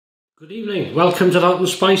Good evening, welcome to Hot and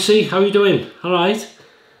Spicy. How are you doing? Alright?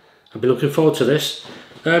 I've been looking forward to this.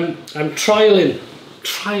 I'm trying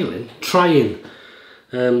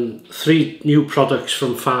 3 new products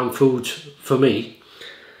from Farmfoods for me.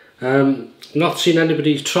 Not seen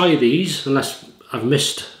anybody try these unless I've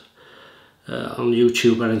missed on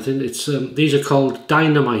YouTube or anything. These are called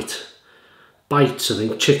Dynamite Bites, I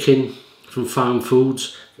think, chicken from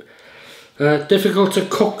Farmfoods. Difficult to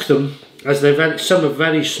cook them, as some are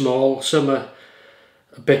very small, some are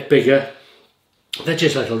a bit bigger. They're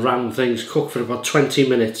just little round things, cooked for about 20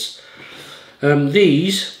 minutes.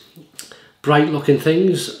 These bright looking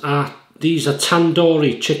things these are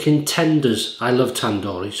tandoori chicken tenders. I love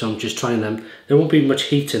tandoori, so I'm just trying them. There won't be much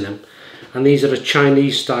heat in them. And these are a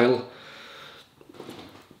Chinese style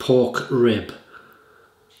pork rib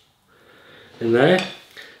in there.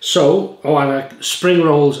 So, and spring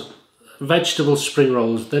rolls. Vegetable spring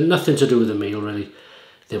rolls. They're nothing to do with the meal really.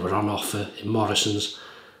 They were on offer in Morrison's,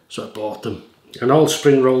 so I bought them. And all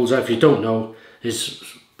spring rolls, if you don't know, is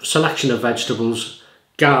a selection of vegetables,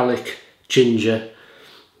 garlic, ginger,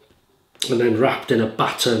 and then wrapped in a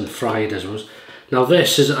batter and fried, I suppose. Now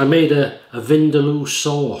this is, I made a Vindaloo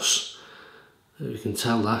Sauce. You can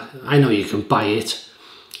tell that. I know you can buy it,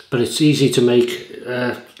 but it's easy to make,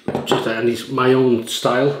 and it's my own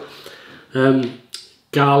style.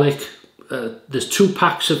 Garlic. There's 2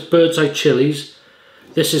 packs of bird's eye chilies.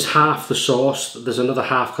 This is half the sauce. There's another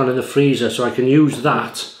half gone in the freezer, so I can use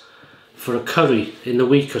that for a curry in the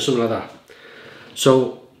week or something like that.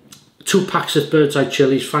 So 2 packs of bird's eye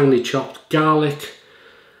chilies, finely chopped, garlic,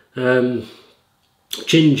 ginger.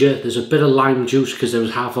 There's a bit of lime juice because there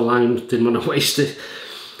was half a lime, didn't want to waste it.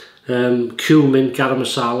 Cumin, garam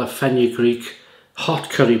masala, fenugreek, hot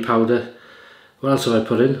curry powder. What else have I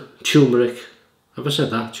put in? Turmeric. Have I said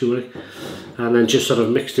that? Turmeric. And then just sort of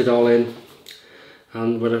mixed it all in.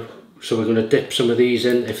 And so we're going to dip some of these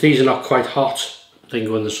in. If these are not quite hot, they can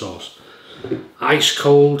go in the sauce. Ice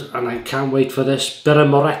cold, and I can't wait for this. Birra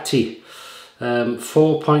Moretti,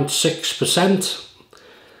 4.6%.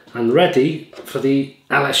 And ready for the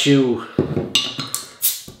LSU.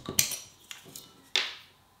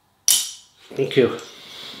 Thank you.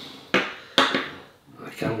 I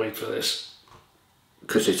can't wait for this,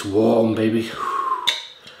 because it's warm, baby.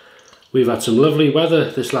 We've had some lovely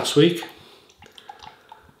weather this last week,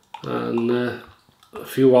 and a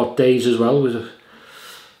few odd days as well, with a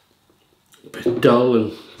bit dull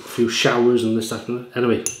and a few showers and this, that, and that.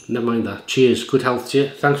 Anyway, never mind that. Cheers, good health to you.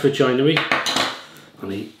 Thanks for joining me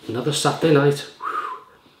on another Saturday night.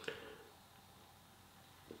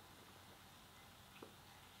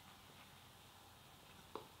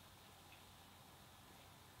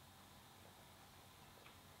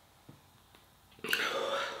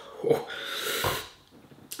 Oh,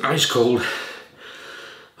 ice cold.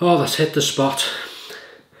 Oh, that's hit the spot.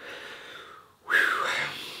 Whew.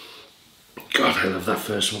 God, I love that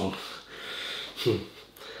first one.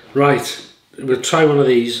 Right, we'll try one of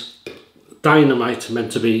these. Dynamite,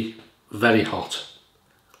 meant to be very hot.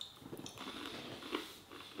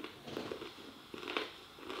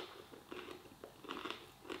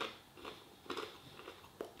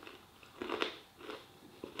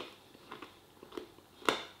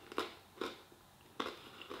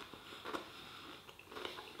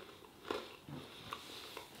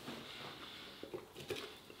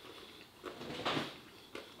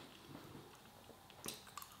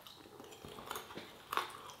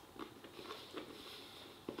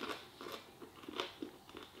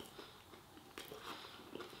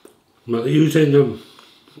 Well, using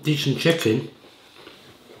decent chicken.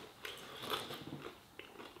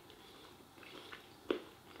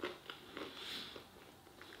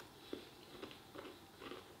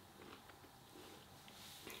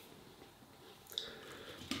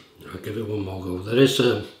 I'll give it one more go. There's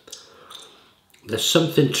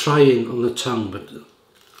something trying on the tongue, but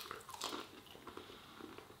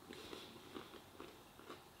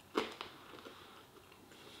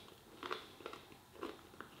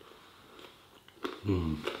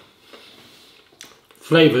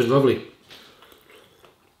flavour is lovely,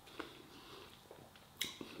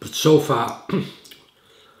 but so far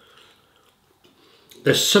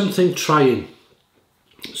there's something trying.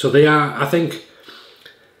 So they are, I think,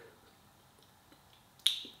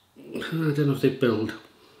 I don't know if they build.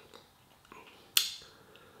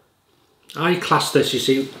 I class this, you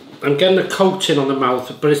see, I'm getting a coating on the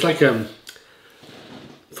mouth, but it's like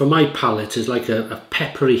for my palate, it's like a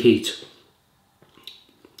peppery heat.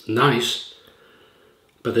 Nice.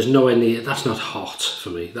 But there's no any, that's not hot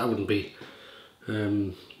for me. That wouldn't be,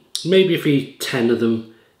 maybe if you eat 10 of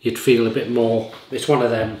them, you'd feel a bit more. It's one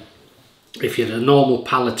of them. If you're a normal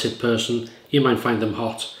palated person, you might find them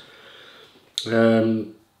hot.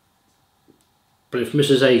 But if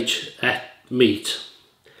Mrs H ate meat,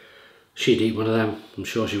 she'd eat one of them. I'm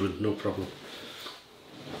sure she would, no problem.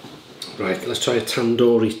 Right, let's try a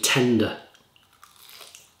tandoori tender.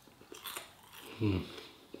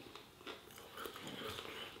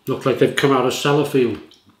 Look like they've come out of cellophane.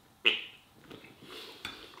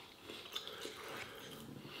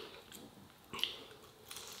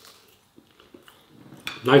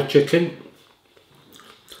 Nice chicken,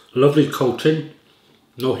 lovely coating,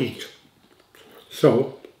 no heat.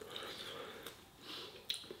 So,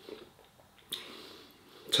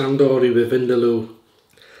 tandoori with vindaloo.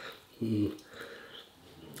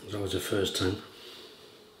 That was the first time.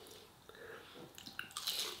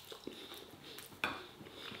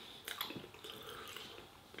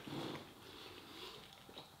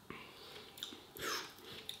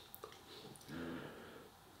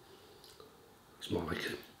 It's more like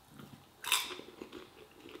it.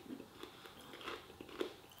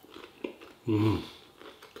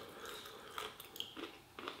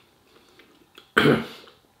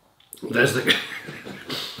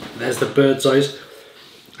 There's the bird's eyes.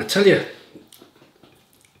 I tell you.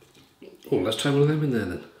 Oh, let's try one of them in there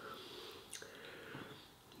then.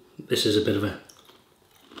 This is a bit of a...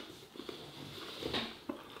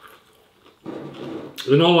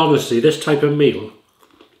 In all honesty, this type of meal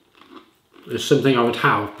is something I would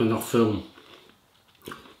have but not film.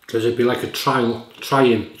 Because it'd be like a trial,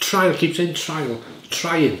 trying. Trial, keep saying trial.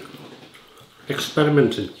 Trying.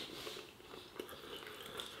 Experimenting.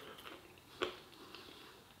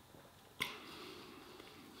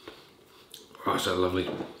 Oh, it's a lovely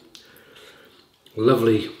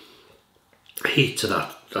heat to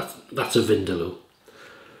that. That's a vindaloo.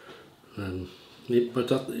 But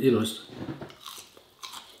that, you know, it's...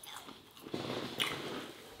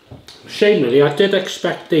 Shame really, I did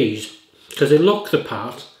expect these because they look the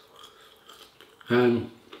part.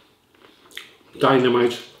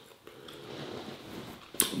 Dynamite,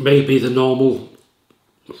 maybe the normal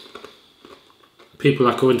people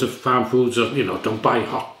that go into Farmfoods, or, you know, don't buy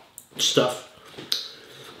hot stuff.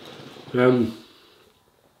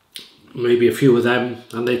 Maybe a few of them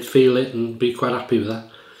and they'd feel it and be quite happy with that.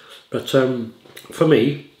 But for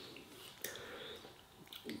me,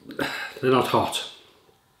 they're not hot.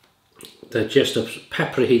 They're just a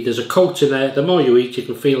peppery heat. There's a coat in there. The more you eat, you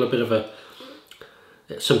can feel a bit of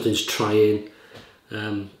something's trying.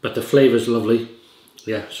 But the flavour's lovely.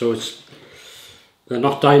 Yeah, so they're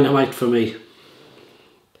not dynamite for me.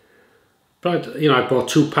 But you know, I bought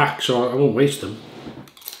 2 packs, so I won't waste them.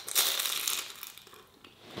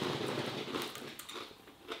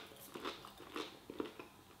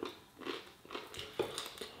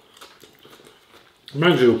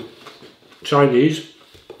 Mind you, Chinese.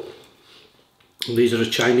 These are a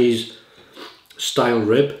Chinese style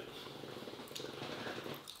rib.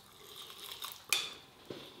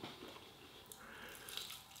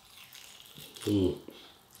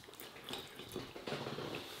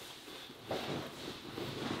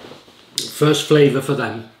 First flavour for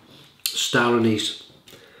them, star anise.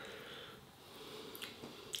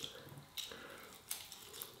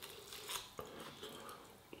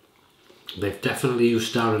 They've definitely used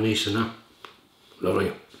star anise in that.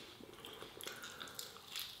 Lovely.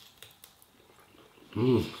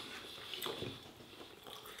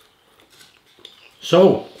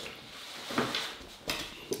 So,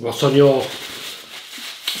 what's on your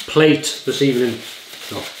plate this evening,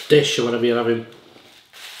 or dish, or whatever you're having?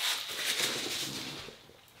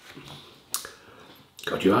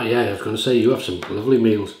 God, you are, yeah, I was going to say, you have some lovely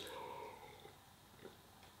meals.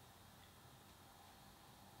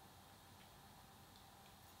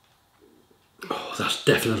 Oh, that's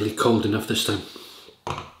definitely cold enough this time.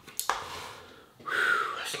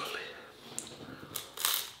 Whew, that's lovely.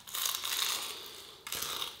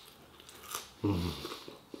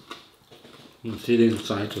 You can see the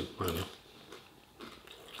inside of mine.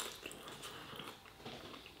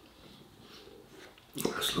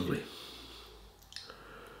 That's lovely.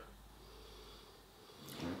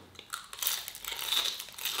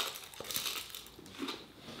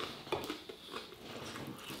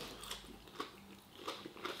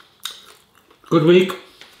 Good week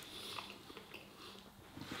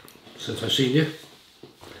since I've seen you.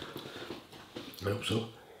 I hope so.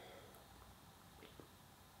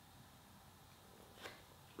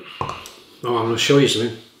 Oh, I'm going to show you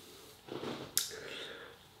something.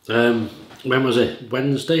 When was it?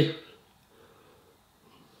 Wednesday?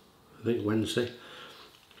 I think Wednesday.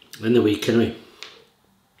 In the week, anyway.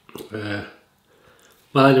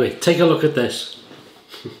 Well, anyway, take a look at this.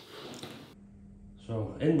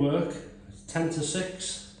 So, in work, 10 to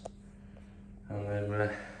 6, and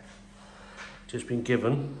I've just been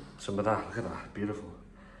given some of that. Look at that, beautiful.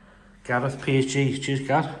 Gareth PhD, cheers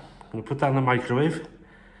Gareth. I'm going to put that in the microwave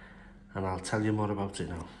and I'll tell you more about it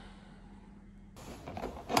now.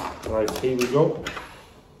 Right, here we go.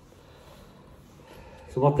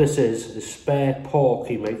 So what this is spare pork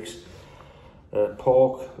he makes.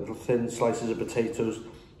 Pork, little thin slices of potatoes,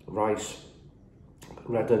 rice,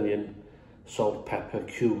 red onion, salt, pepper,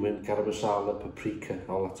 cumin, garam masala, paprika,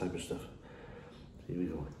 all that type of stuff. Here we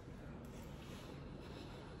go.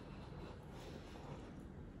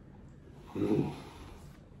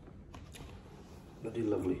 Bloody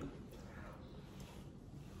lovely.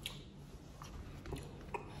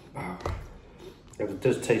 Wow. Yeah, it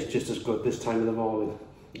does taste just as good this time of the morning,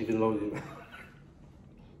 even though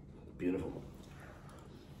beautiful.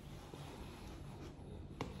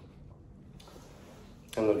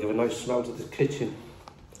 And I'll give a nice smell to the kitchen.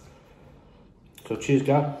 So cheers,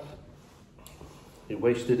 Gav. You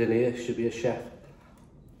wasted in here, should be a chef.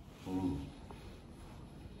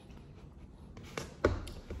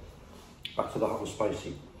 Back to the hot and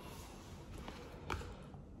spicy.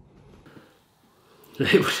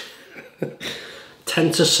 It was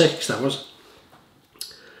 10 to 6, that was.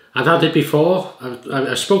 I've had it before.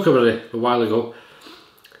 I spoke about it a while ago,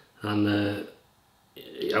 and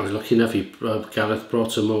I was lucky enough. Gareth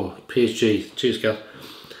brought some more. PhD, cheers, Gareth.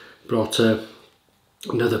 Brought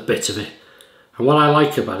another bit of it, and what I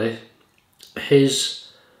like about it,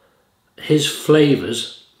 his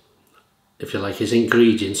flavours, if you like, his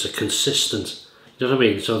ingredients are consistent. You know what I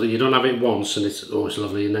mean? So that you don't have it once and it's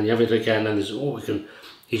lovely, and then you have it again and there's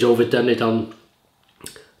he's overdone it on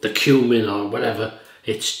the cumin or whatever.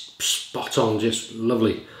 It's spot on, just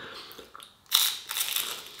lovely.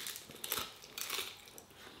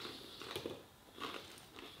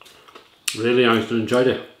 Really nice, I enjoyed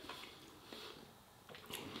it.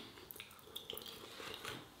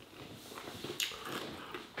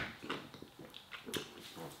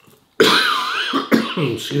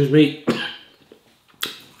 Excuse me.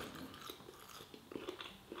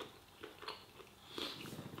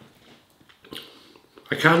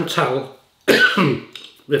 I can't tell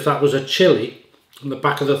if that was a chili on the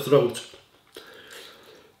back of the throat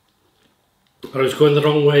or it's going the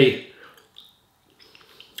wrong way.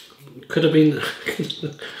 Could have been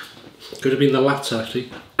the latter actually.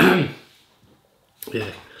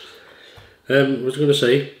 Yeah. I was going to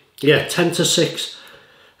say, yeah, 10 to 6.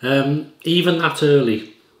 Even that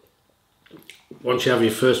early, once you have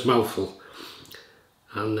your first mouthful,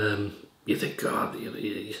 and you think, God,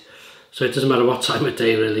 so it doesn't matter what time of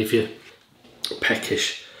day really if you're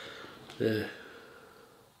peckish.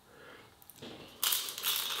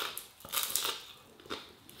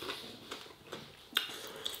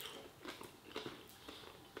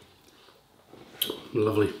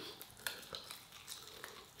 Lovely.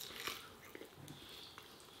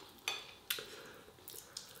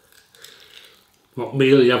 What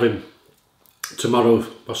meal are you having tomorrow?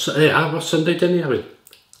 What Sunday dinner are you having?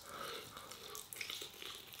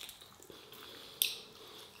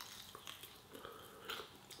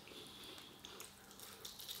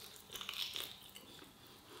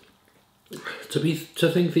 To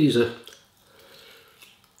think these are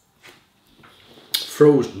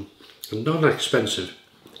frozen and not expensive.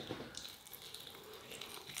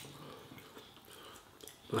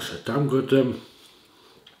 That's a damn good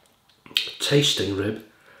tasting rib.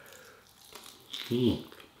 I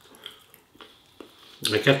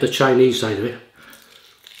get the Chinese side of it.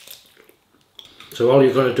 So all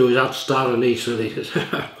you've got to do is add star anise really.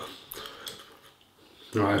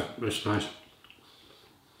 Right, that's nice.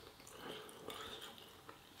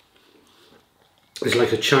 It's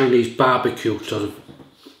like a Chinese barbecue sort of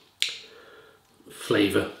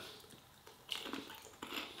flavour.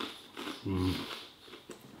 I'm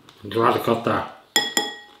glad I got that.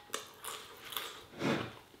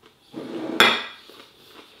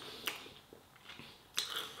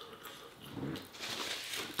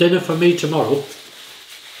 Dinner for me tomorrow.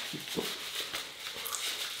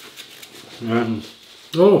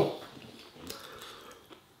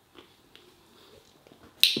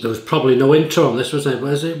 There was probably no intro on this, was there?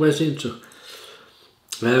 Where's the intro?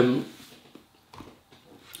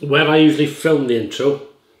 Where I usually film the intro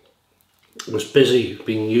was busy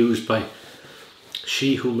being used by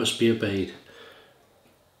She Who Must Be Obeyed.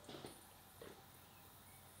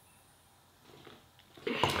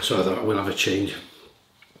 So I thought we'll have a change,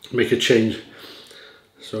 make a change.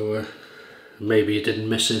 So maybe you didn't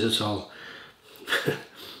miss it at all.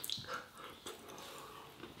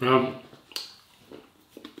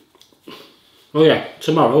 Oh yeah,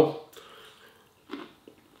 tomorrow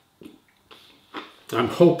I'm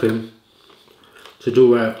hoping to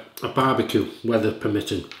do a barbecue, weather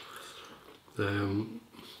permitting.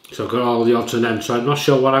 So I've got all the odds and ends, so I'm not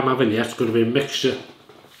sure what I'm having yet. It's going to be a mixture.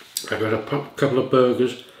 I've got a couple of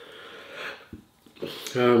burgers.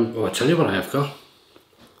 Oh, I tell you what I have got.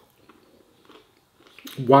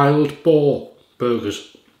 Wild boar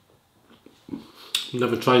burgers.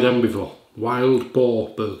 Never tried them before. Wild boar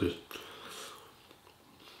burgers.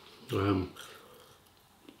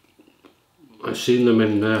 I've seen them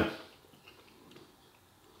in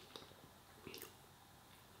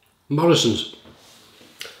Morrison's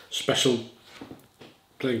special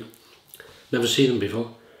thing. Never seen them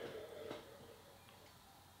before.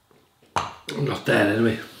 I'm not there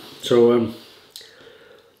anyway. So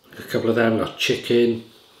a couple of them got chicken,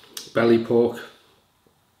 belly pork.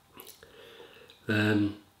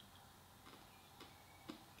 That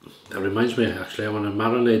reminds me, actually, I want to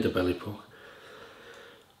marinate the belly pork.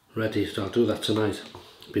 Ready, so I'll do that tonight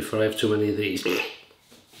before I have too many of these.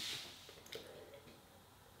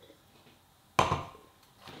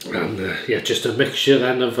 And yeah, just a mixture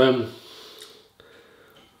then of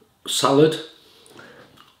salad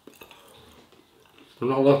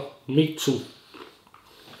and all the meats and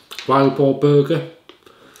wild boar burger,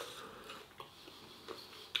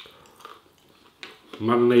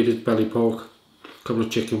 marinated belly pork, a couple of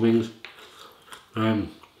chicken wings.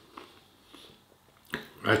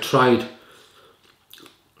 I tried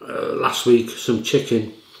last week some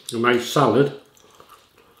chicken in my salad,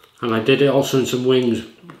 and I did it also in some wings.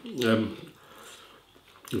 If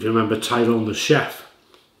you remember Tyrone the chef,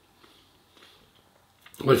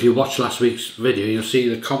 well, if you watch last week's video, you'll see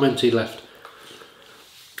the comment he left.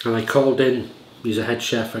 And I called in, he's a head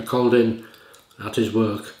chef, I called in at his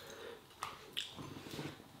work,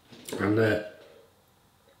 and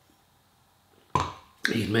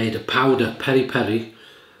he'd made a powder peri-peri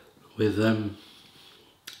with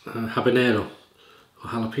habanero or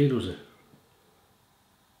jalapeno, was it?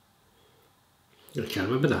 I can't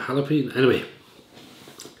remember that, jalapeno. Anyway,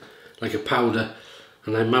 like a powder,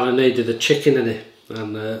 and I marinated the chicken in it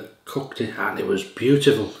and cooked it, and it was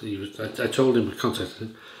beautiful. I told him, I contacted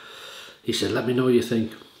him. He said, "Let me know what you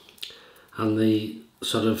think." And the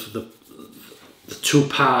sort of the two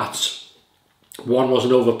parts, one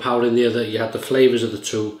wasn't overpowering the other. You had the flavours of the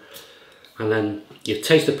two, and then you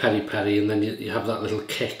taste the peri-peri, and then you have that little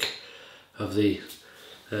kick of the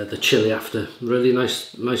chili after. Really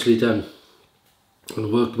nicely done,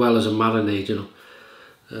 and worked well as a marinade, you know.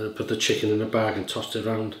 Put the chicken in a bag and tossed it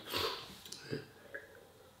around.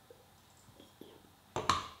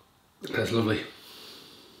 That's lovely.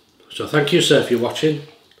 So thank you, sir, if you're watching,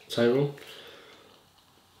 Tyrone.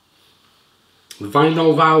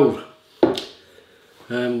 Vinyl Vawr.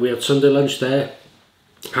 We had Sunday lunch there.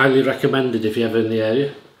 Highly recommended if you're ever in the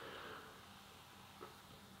area.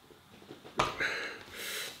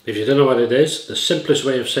 If you don't know what it is, the simplest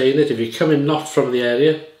way of saying it, if you're coming not from the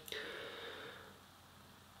area,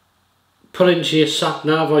 put into your sat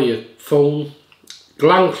nav or your phone,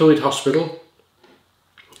 Glenclwyd Hospital.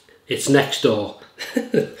 It's next door.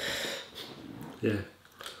 Yeah.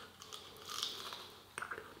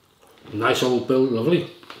 Nice old build, lovely.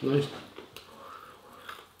 Nice.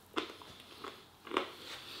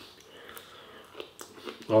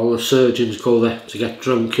 All the surgeons go there to get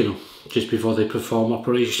drunk, you know, just before they perform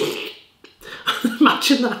operations.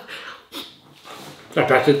 Imagine that. I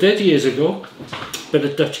bet it did years ago. Bit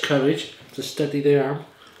of Dutch courage to steady their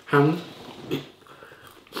hand.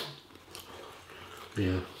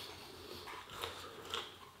 Yeah.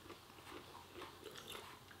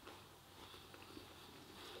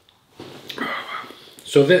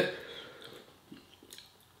 So that,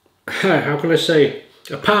 how can I say,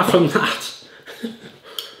 apart from that,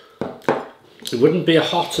 it wouldn't be a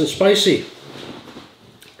hot and spicy.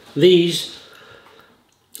 These,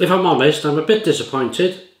 if I'm honest, I'm a bit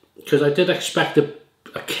disappointed, because I did expect a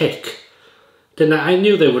kick, didn't I? I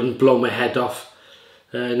knew they wouldn't blow my head off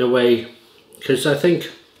in a way, because I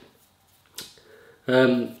think,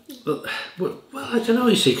 well, I don't know,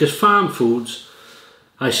 you see, because Farmfoods,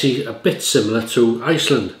 I see a bit similar to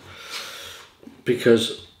Iceland,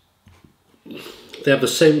 because they have the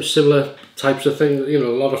same similar types of things, you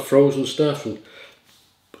know, a lot of frozen stuff, and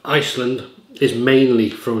Iceland is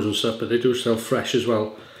mainly frozen stuff, but they do sell fresh as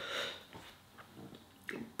well.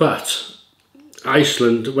 But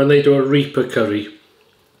Iceland, when they do a Reaper curry,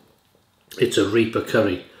 it's a Reaper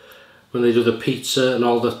curry. When they do the pizza and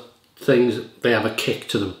all the things, they have a kick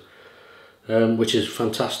to them, which is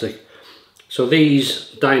fantastic. So these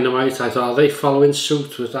Dynamite, I thought, are they following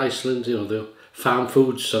suit with Iceland, you know, the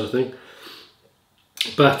Farmfoods sort of thing?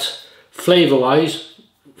 But flavour-wise,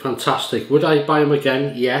 fantastic. Would I buy them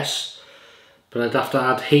again? Yes, but I'd have to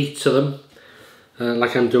add heat to them,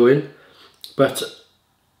 like I'm doing. But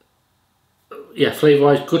yeah, flavour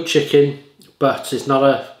wise, good chicken, but it's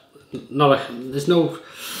there's no,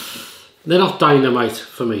 they're not dynamite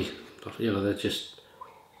for me. You know, they're just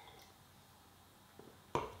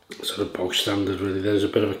sort of bog standard really. There's a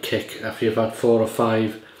bit of a kick after you've had 4 or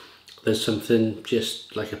 5. There's something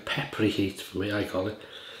just like a peppery heat for me, I call it.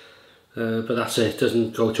 But that's it,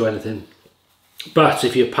 doesn't go to anything. But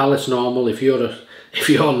if your palate's normal, if you're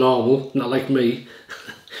normal, not like me,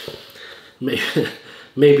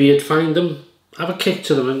 maybe you'd find them, have a kick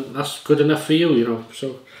to them, and that's good enough for you, you know.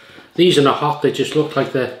 So these are not hot, they just look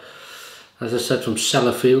like they're, as I said, from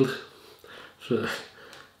Sellafield, so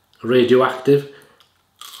radioactive.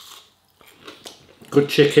 Good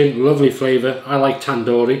chicken, lovely flavour. I like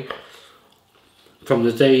tandoori. From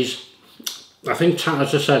the days, I think,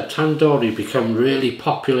 as I said, tandoori became really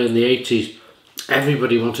popular in the 80s.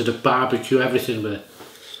 Everybody wanted to barbecue everything with it.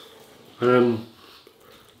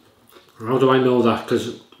 How do I know that?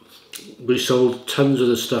 Because we sold tons of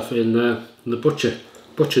the stuff in the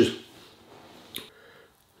butchers.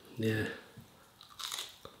 Yeah.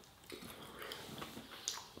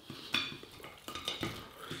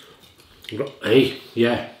 Hey,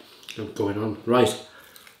 yeah, I'm going on. Right.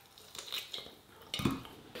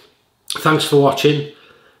 Thanks for watching.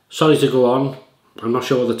 Sorry to go on. I'm not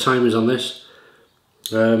sure what the time is on this.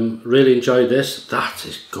 Really enjoyed this. That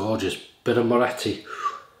is gorgeous. Bit of Moretti.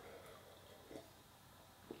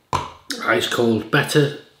 Ice cold.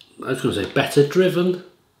 Better, I was going to say better driven.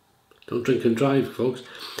 Don't drink and drive, folks.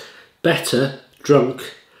 Better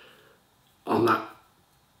drunk on that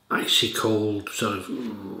icy cold sort of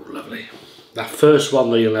lovely. That first one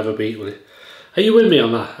though, you'll never beat, will it? Are you with me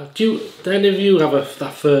on that? Do any of you have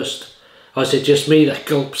that first? Or is it just me that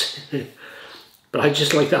gulps? But I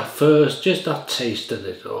just like that first, just that taste of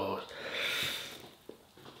it. Oh,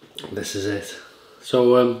 this is it.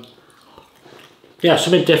 So yeah,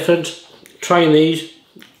 something different. Trying these.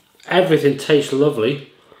 Everything tastes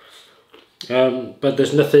lovely, but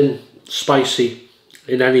there's nothing spicy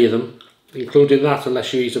in any of them, including that,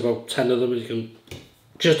 unless you eat about 10 of them. You can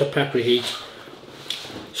just a peppery heat.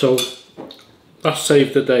 So that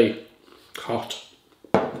saved the day. Hot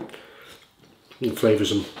and flavours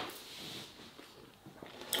them.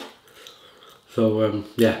 So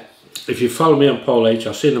yeah, if you follow me on Paul H,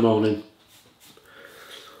 I'll see you in the morning.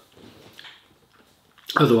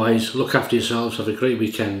 Otherwise, look after yourselves, have a great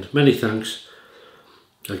weekend. Many thanks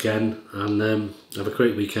again, and have a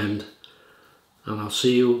great weekend, and I'll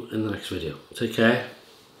see you in the next video. Take care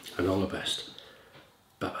and all the best.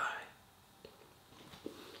 Bye bye.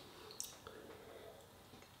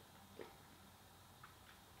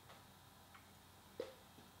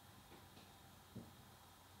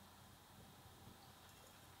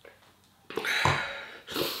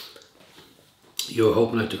 You were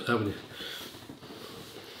hoping I'd do that, wouldn't you?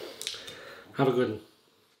 Have a good one.